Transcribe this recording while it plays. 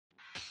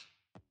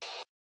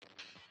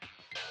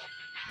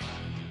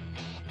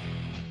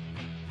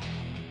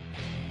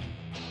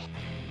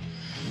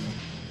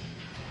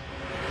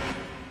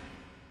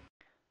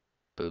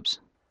Oops.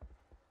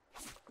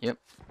 Yep,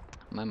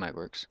 my mic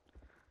works.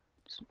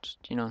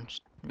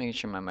 Just making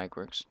sure my mic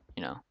works,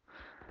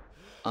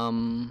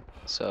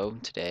 So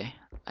today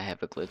I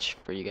have a glitch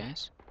for you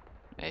guys.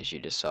 As you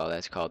just saw,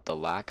 that's called the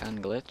lock-on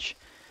glitch.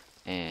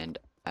 And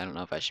I don't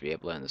know if I should be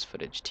uploading this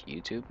footage to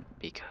YouTube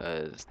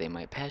because they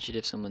might patch it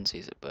if someone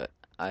sees it, but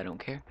I don't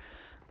care.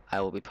 I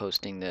will be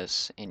posting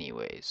this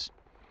anyways.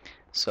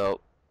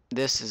 So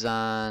this is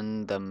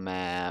on the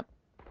map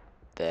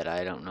that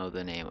I don't know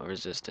the name of,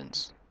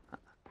 Resistance.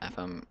 If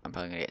I'm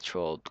probably gonna get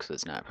trolled because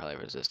it's not probably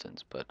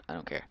Resistance, but I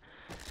don't care.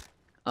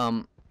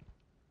 I'm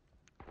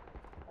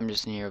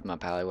just in here with my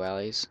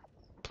Pallywallies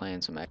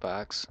playing some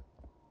Xbox,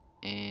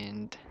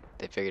 and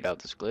they figured out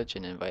this glitch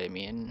and invited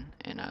me in,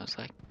 and I was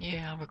like,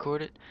 yeah, I'll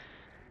record it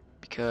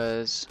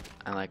because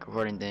I like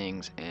recording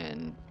things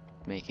and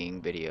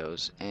making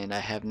videos, and I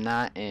have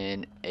not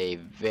in a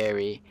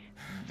very,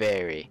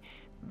 very,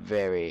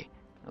 very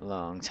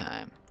long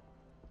time.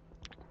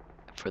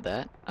 For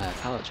that, I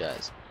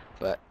apologize,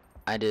 but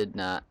I did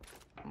not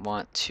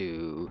want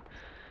to.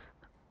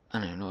 I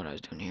don't even know what I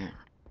was doing here,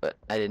 but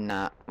I did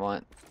not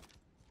want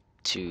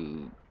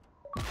to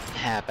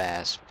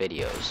half-ass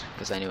videos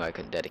because I knew I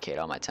couldn't dedicate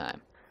all my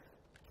time.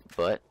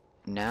 But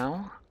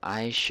now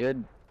I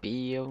should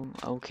be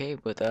okay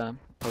with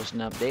posting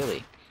up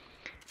daily.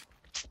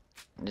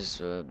 Just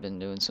been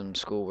doing some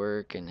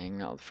schoolwork and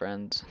hanging out with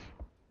friends.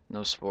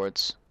 No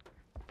sports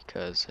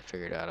because I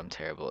figured out I'm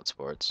terrible at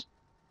sports.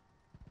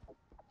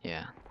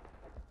 Yeah,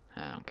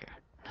 I don't care.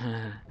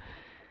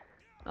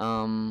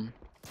 I'm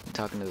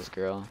talking to this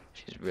girl.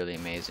 She's really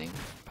amazing.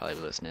 Probably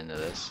listening to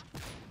this.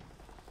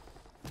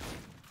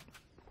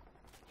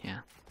 Yeah.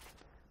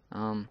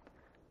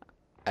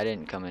 I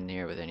didn't come in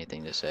here with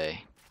anything to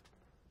say.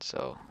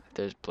 So if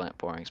there's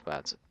boring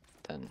spots,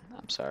 then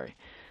I'm sorry.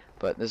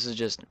 But this is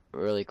just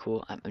really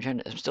cool. I'm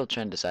still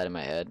trying to decide in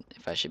my head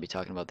if I should be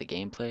talking about the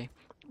gameplay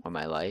or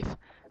my life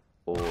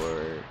or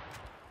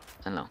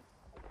I don't know.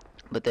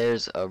 But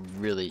there's a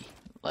really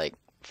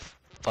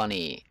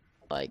funny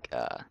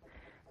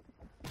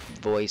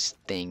voice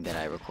thing that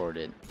I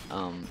recorded.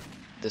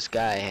 This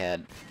guy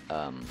had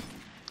a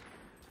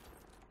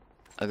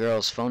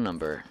girl's phone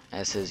number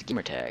as his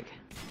gamer tag.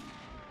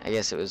 I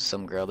guess it was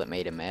some girl that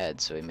made him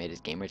mad, so he made his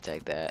gamer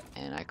tag that,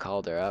 and I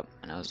called her up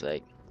and I was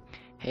like,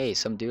 hey,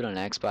 some dude on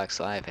Xbox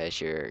Live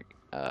has your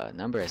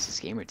number as his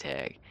gamer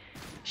tag.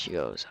 She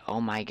goes,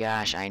 oh my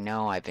gosh, I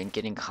know, I've been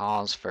getting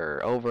calls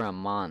for over a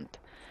month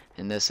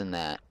and this and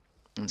that.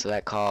 And so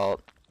the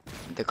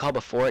call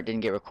before it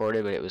didn't get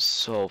recorded, but it was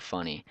so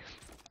funny.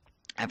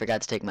 I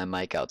forgot to take my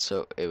mic out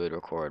so it would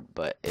record,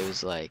 but it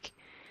was like,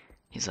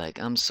 he's like,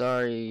 I'm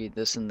sorry,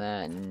 this and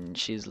that, and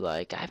she's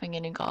like, I've been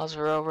getting calls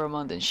for over a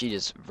month, and she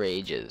just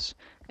rages,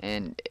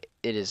 and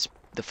it is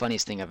the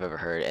funniest thing I've ever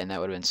heard, and that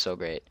would have been so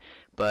great.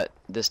 But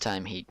this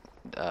time one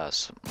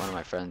of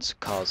my friends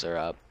calls her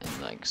up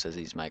and says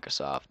he's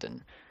Microsoft,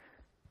 and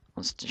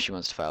she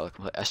wants to file a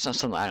complaint,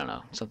 something, I don't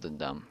know, something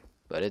dumb,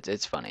 but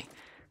it's funny.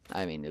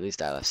 I mean, at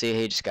least I laugh. See,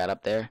 he just got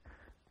up there.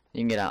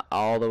 You can get out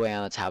all the way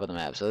on the top of the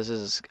map. So this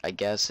is, I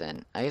guess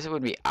it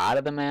would be out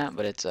of the map,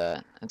 but it's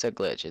a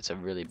glitch. It's a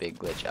really big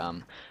glitch.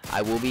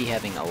 I will be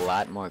having a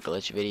lot more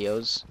glitch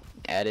videos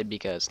added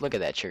because look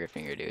at that trigger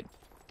finger, dude.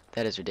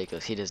 That is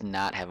ridiculous. He does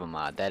not have a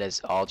mod. That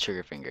is all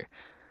trigger finger.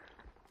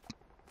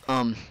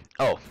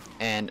 Oh,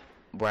 and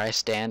where I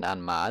stand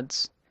on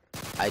mods,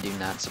 I do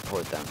not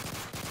support them.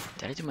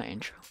 Did I do my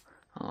intro?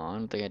 Oh, I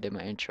don't think I did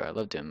my intro. I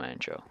love doing my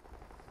intro.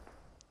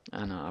 I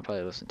don't know. I'll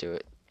probably listen to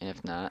it, and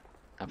if not,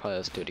 I'll probably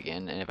let's do it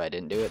again, and if I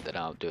didn't do it, then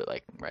I'll do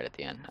it right at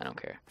the end. I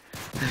don't care.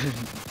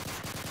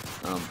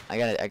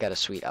 I got a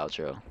sweet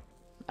outro.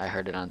 I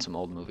heard it on some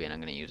old movie, and I'm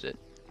gonna use it.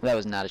 That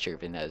was not a trigger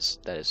thing.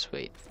 That is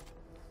sweet.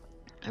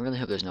 I really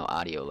hope there's no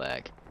audio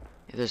lag.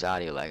 If there's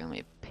audio lag, I'm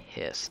gonna be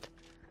pissed.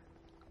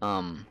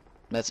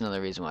 That's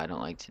another reason why I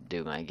don't like to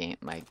do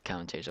my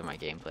commentaries or my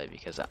gameplay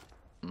because I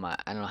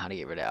don't know how to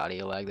get rid of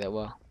audio lag that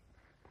well.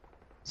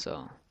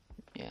 So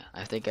yeah,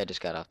 I think I just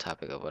got off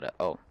topic of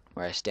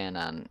where I stand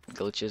on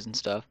glitches and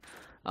stuff.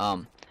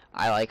 I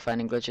like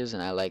finding glitches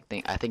and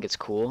I think it's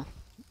cool,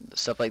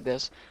 stuff like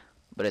this,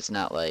 but it's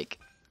not like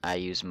I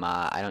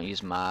don't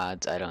use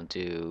mods, I don't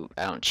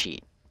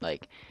cheat.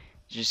 Like,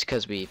 just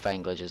because we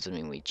find glitches doesn't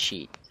mean we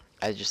cheat.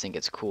 I just think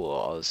it's cool,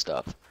 all this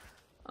stuff.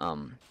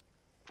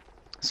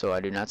 So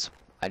I do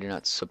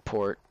not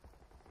support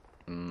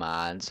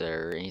mods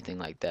or anything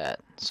like that.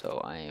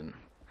 So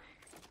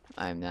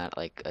I'm not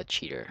like a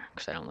cheater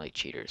because I don't like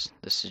cheaters.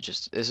 This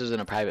was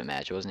in a private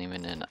match. It wasn't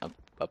even in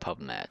a pub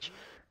match.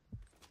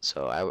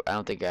 So I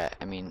don't think I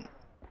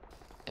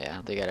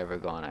don't think I'd ever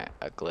go on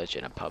a glitch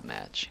in a pub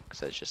match because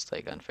that's just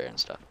unfair and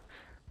stuff.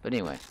 But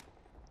anyway,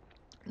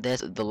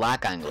 the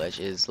lock-on glitch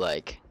is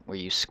where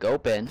you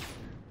scope in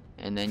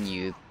and then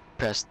you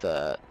press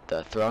the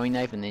throwing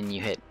knife and then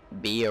you hit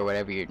B or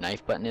whatever your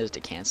knife button is to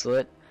cancel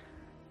it.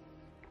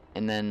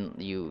 And then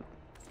you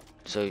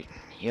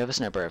have a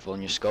sniper rifle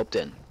and you're scoped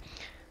in.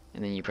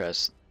 And then you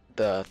press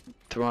the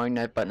throwing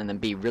knife button and then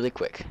B really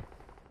quick.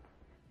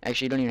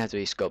 Actually, you don't even have to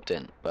be scoped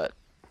in, but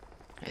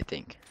I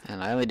think.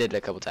 And I only did it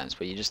a couple times,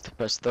 but you just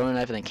press throwing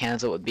knife and then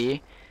cancel with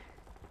B,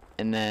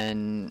 and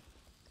then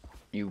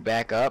you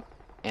back up,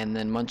 and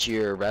then once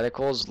your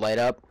reticles light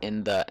up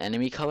in the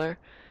enemy color,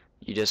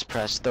 you just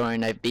press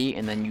throwing knife B,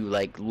 and then you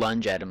like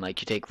lunge at him,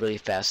 like you take really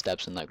fast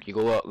steps and like you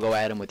go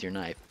at him with your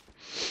knife.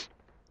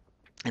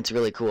 It's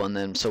really cool. And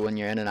then so when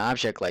you're in an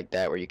object like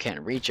that where you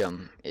can't reach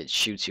them, it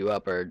shoots you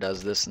up or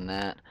does this and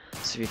that.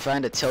 So if you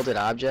find a tilted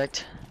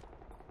object,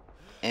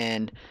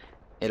 and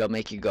it'll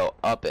make you go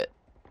up it.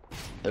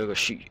 It'll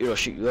shoot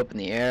you up in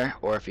the air,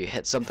 or if you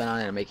hit something on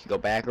it, it'll make you go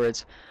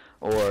backwards.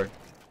 Or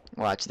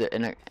watch the,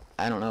 and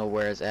I don't know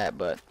where it's at,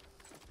 but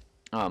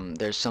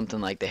there's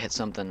something like they hit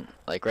something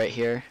like right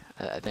here.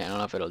 I don't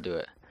know if it'll do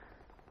it.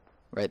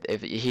 Right,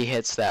 if he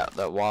hits that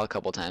wall a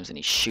couple times and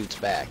he shoots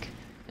back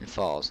and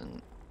falls,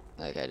 and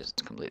that guy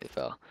just completely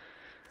fell.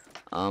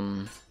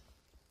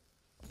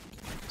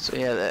 So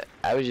yeah,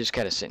 I was just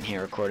kind of sitting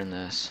here recording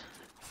this.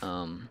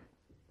 I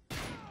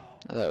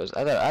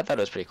thought it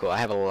was pretty cool. I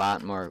have a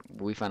lot more.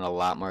 We found a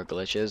lot more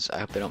glitches. I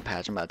hope they don't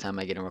patch them by the time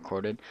I get them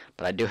recorded.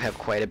 But I do have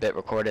quite a bit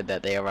recorded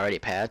that they have already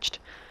patched.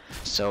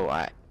 So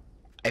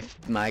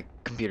my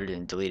computer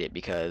didn't delete it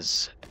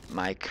because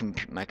my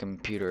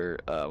computer,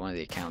 one of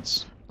the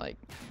accounts like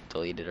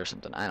deleted or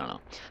something. I don't know.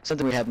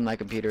 Something would happen to my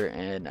computer,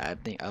 and I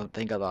think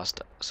I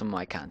lost some of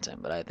my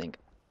content. But I think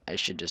I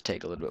should just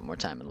take a little bit more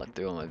time and look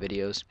through all my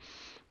videos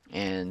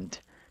and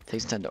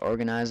take some time to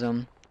organize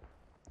them.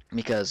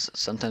 Because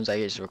sometimes I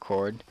just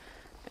record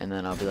and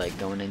then I'll be like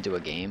going into a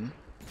game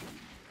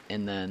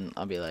and then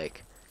I'll be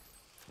like,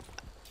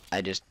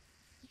 I just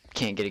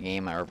can't get a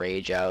game, I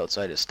rage out,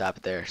 so I just stop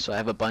it there. So I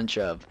have a bunch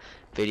of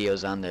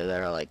videos on there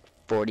that are like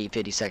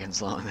 40-50 seconds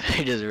long that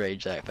I just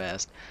rage that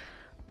fast.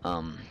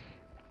 Man,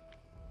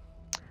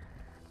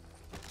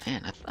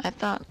 I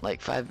thought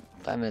like five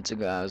minutes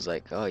ago I was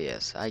like, oh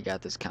yes, I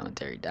got this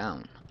commentary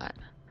down.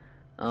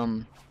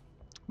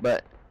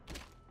 But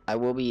I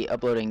will be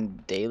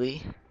uploading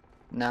daily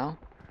now.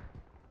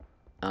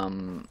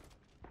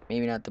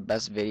 Maybe not the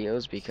best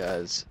videos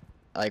because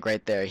like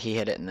right there he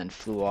hit it and then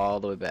flew all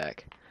the way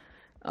back.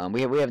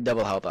 We have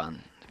double health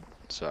on,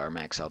 so our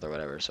max health or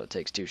whatever, so it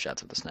takes 2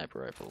 shots of the sniper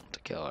rifle to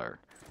kill, or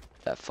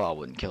that fall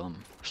wouldn't kill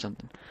him or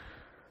something.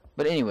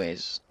 But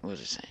anyways, what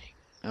was I saying?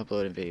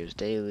 Uploading videos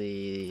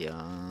daily.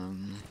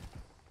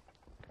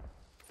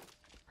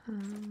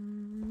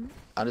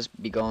 I'll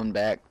just be going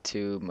back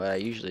to what I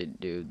usually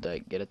do,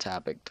 like get a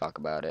topic, talk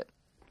about it,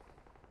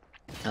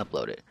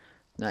 upload it.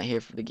 Not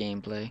here for the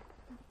gameplay.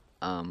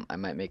 I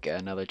might make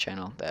another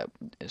channel that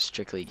is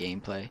strictly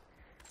gameplay,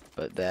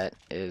 but that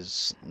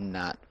is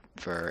not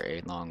for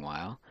a long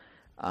while.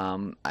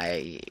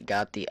 I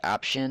got the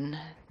option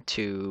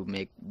to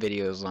make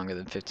videos longer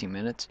than 15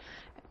 minutes,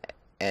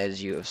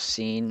 as you have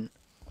seen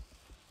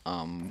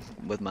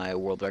with my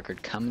world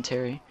record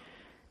commentary.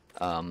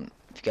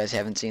 If you guys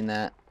haven't seen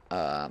that,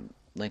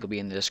 link will be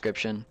in the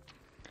description.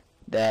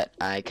 That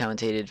I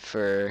commentated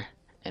for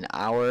an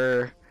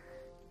hour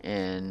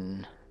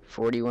and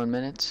 41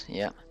 minutes.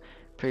 Yep,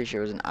 pretty sure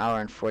it was an hour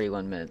and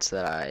 41 minutes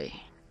that I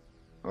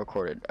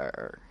recorded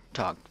or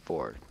talked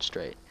for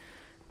straight,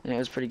 and it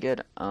was pretty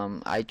good.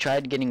 I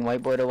tried getting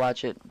Whiteboy to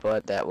watch it,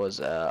 but that was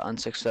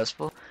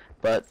unsuccessful.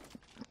 But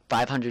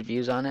 500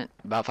 views on it,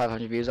 about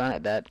 500 views on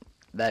it.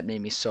 That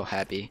made me so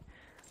happy.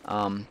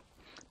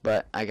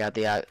 But I got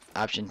the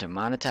option to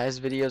monetize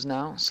videos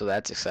now, so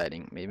that's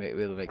exciting. Maybe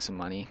we'll make some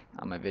money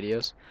on my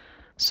videos.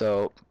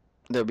 So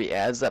there'll be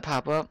ads that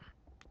pop up,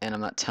 and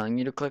I'm not telling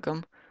you to click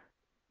them,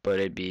 but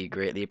it'd be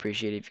greatly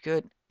appreciated if you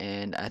could.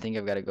 And I think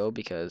I've got to go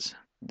because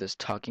this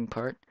talking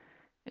part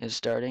is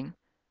starting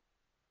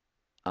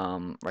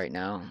right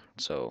now.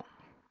 So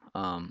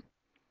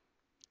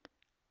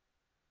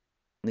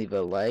leave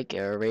a like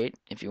or a rate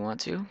if you want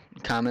to.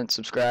 Comment,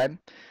 subscribe.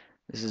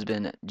 This has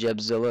been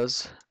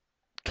Zillas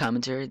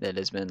commentary that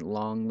has been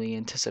longly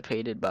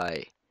anticipated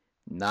by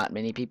not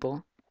many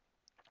people.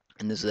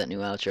 And this is that new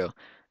outro.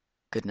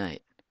 Good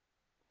night.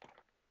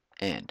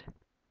 And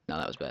no,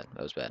 that was bad.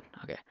 That was bad.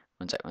 Okay,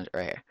 one second,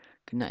 right here.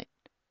 Good night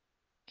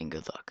and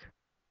good luck.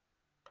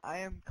 I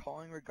am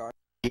calling regarding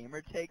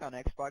gamer tag on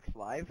Xbox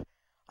Live.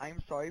 I am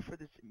sorry for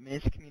this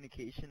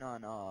miscommunication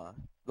on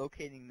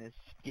locating this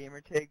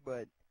gamer tag,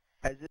 but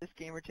has this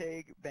gamer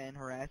tag been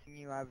harassing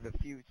you? I have a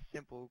few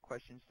simple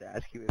questions to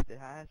ask you if it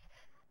has.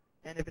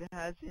 And if it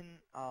hasn't,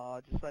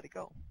 just let it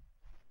go.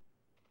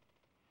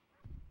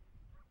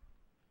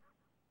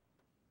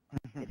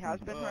 It has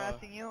been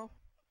harassing you?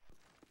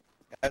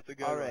 That's a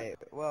good one. Alright,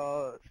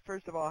 well,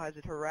 first of all, has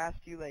it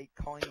harassed you, like,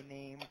 calling you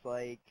names,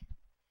 like,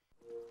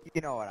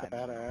 you know what I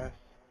mean? Badass.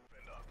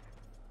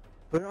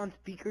 Put it on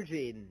speaker,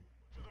 Jaden.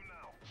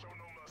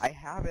 I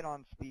have it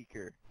on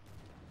speaker.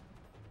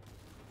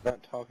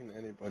 Not talking to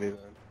anybody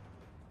then.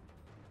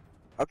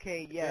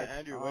 Okay, yes, Yeah,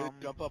 Andrew, way to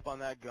jump up on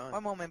that gun.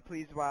 one moment,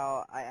 please,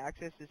 while I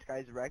access this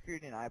guy's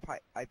record and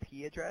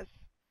IP address.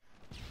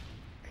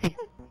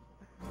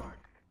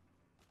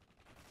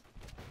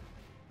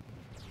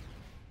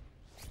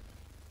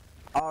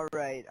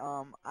 Alright,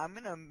 I'm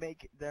gonna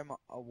make them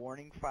a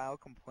warning file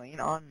complaint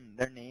on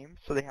their name,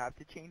 so they have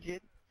to change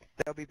it.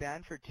 They'll be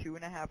banned for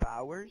 2.5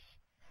 hours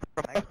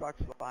from Xbox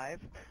Live.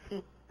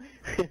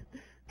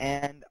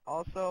 And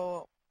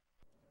also,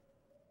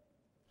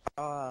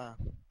 I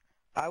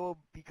will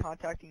be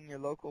contacting your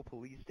local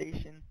police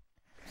station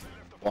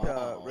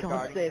Wow. regarding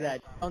Don't say this.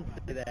 that. Don't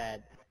say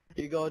that.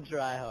 You're going to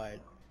try hard.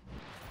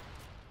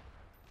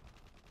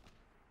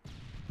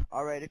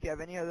 Alright, if you have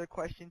any other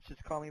questions,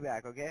 just call me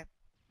back, okay?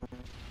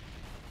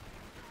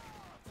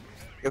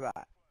 Goodbye.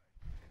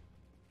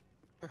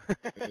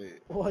 Hey,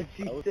 What'd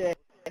she That was- say?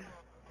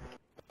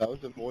 that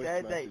was a He voice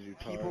said message, that you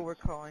people tards. were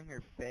calling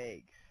her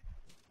fags.